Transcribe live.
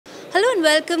Hello and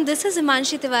welcome. This is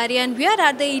Imanshi Tiwari, and we are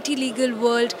at the ET Legal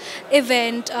World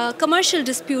event, Commercial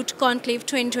Dispute Conclave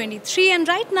 2023. And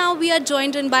right now we are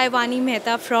joined in by Vani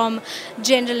Mehta from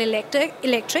General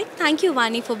Electric. Thank you,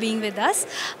 Vani, for being with us.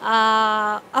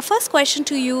 Our first question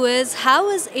to you is: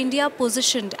 how is India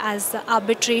positioned as the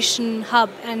arbitration hub,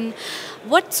 and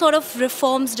what sort of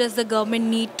reforms does the government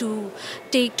need to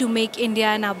take to make India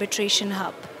an arbitration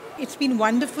hub? It's been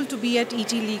wonderful to be at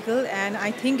ET Legal, and I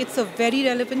think it's a very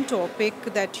relevant topic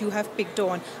that you have picked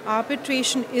on.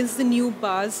 Arbitration is the new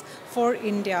buzz for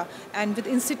India, and with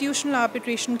institutional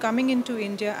arbitration coming into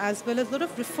India, as well as a lot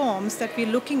of reforms that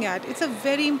we're looking at, it's a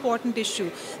very important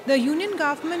issue. The union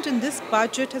government in this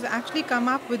budget has actually come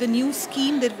up with a new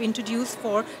scheme that we've introduced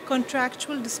for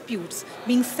contractual disputes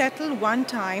being settled one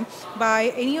time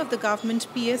by any of the government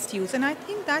PSUs, and I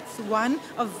think that's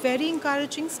a very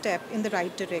encouraging step in the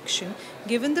right direction,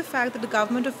 given the fact that the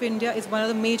government of India is one of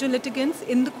the major litigants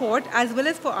in the court as well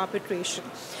as for arbitration.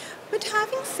 But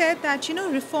having said that,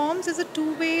 reforms is a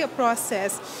two-way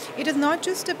process. It is not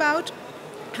just about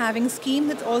having a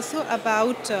scheme, it's also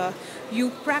about you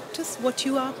practice what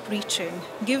you are preaching.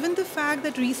 Given the fact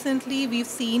that recently we've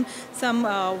seen some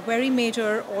very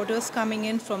major orders coming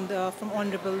in from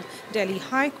Honorable Delhi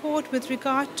High Court with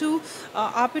regard to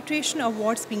arbitration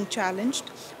awards being challenged,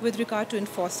 with regard to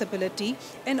enforceability,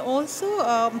 and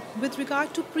also with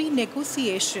regard to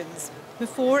pre-negotiations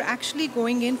before actually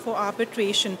going in for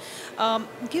arbitration.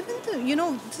 Given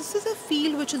this is a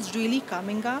field which is really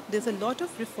coming up, there's a lot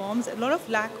of reforms, a lot of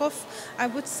lack of, I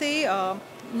would say, a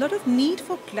lot of need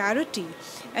for clarity,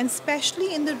 and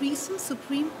especially in the recent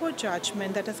Supreme Court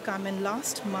judgment that has come in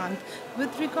last month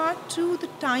with regard to the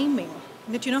timing.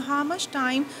 That how much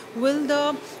time can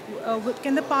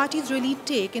the parties really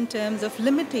take in terms of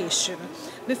limitation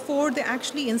before they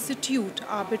actually institute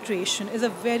arbitration is a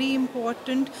very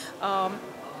important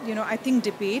I think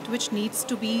debate which needs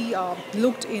to be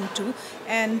looked into,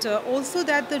 and also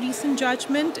that the recent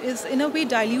judgment is in a way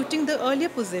diluting the earlier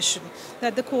position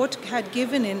that the court had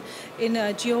given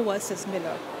in Geo versus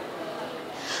Miller.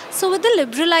 So with the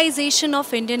liberalization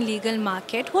of Indian legal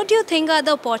market, what do you think are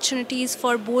the opportunities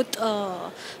for both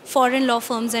foreign law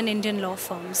firms and Indian law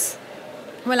firms?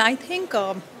 Well, I think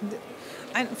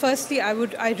and firstly, I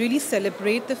really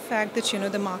celebrate the fact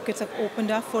that the markets have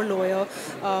opened up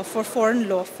for foreign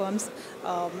law firms,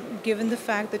 given the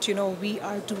fact that we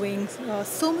are doing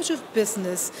so much of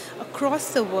business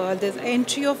across the world. The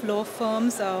entry of law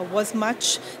firms was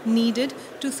much needed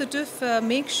to sort of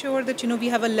make sure that we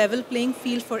have a level playing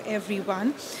field for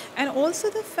everyone, and also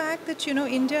the fact that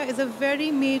India is a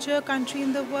very major country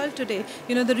in the world today.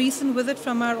 The recent visit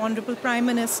from our Honorable Prime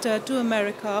Minister to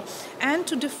America and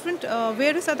to different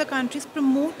various other countries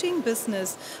promoting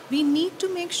business. We need to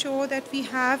make sure that we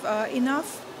have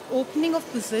enough opening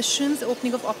of positions,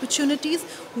 opening of opportunities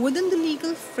within the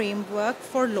legal framework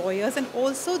for lawyers, and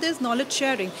also there's knowledge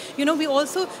sharing. We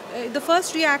also, the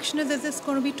first reaction is there's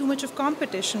going to be too much of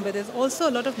competition, but there's also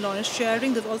a lot of knowledge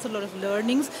sharing, there's also a lot of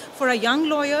learnings for our young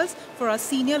lawyers, for our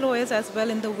senior lawyers as well,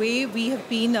 in the way we have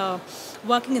been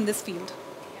working in this field.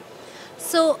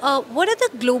 So, what are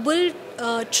the global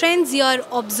trends you are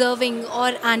observing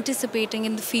or anticipating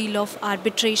in the field of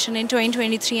arbitration in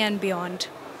 2023 and beyond?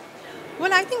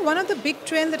 Well, I think one of the big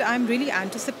trends that I'm really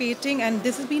anticipating, and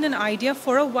this has been an idea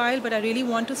for a while, but I really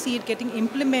want to see it getting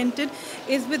implemented,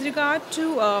 is with regard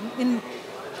to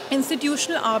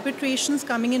institutional arbitrations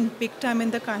coming in big time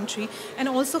in the country, and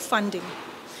also funding.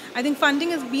 I think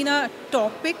funding has been a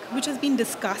topic which has been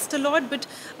discussed a lot, but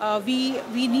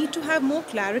we need to have more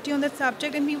clarity on that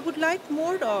subject, and we would like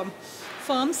more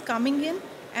firms coming in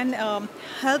and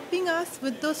helping us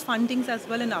with those fundings as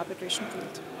well in arbitration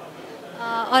field.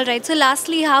 All right. So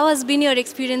lastly, how has been your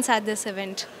experience at this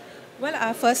event?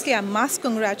 Well, firstly, I must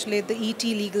congratulate the ET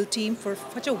legal team for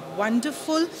such a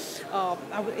wonderful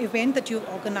event that you've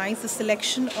organized, the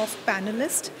selection of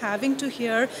panelists, having to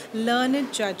hear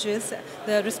learned judges,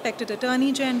 the respected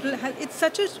Attorney General. It's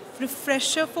such a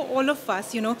refresher for all of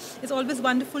us, It's always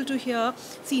wonderful to hear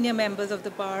senior members of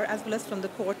the bar as well as from the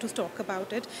court to talk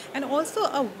about it. And also,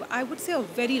 I would say, a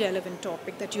very relevant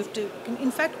topic that you've taken.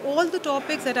 In fact, all the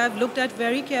topics that I've looked at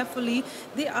very carefully,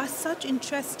 they are such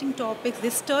interesting topics. They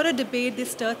stir a debate, they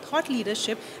stir thought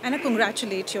leadership, and I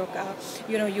congratulate you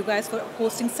guys for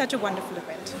hosting such a wonderful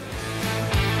event.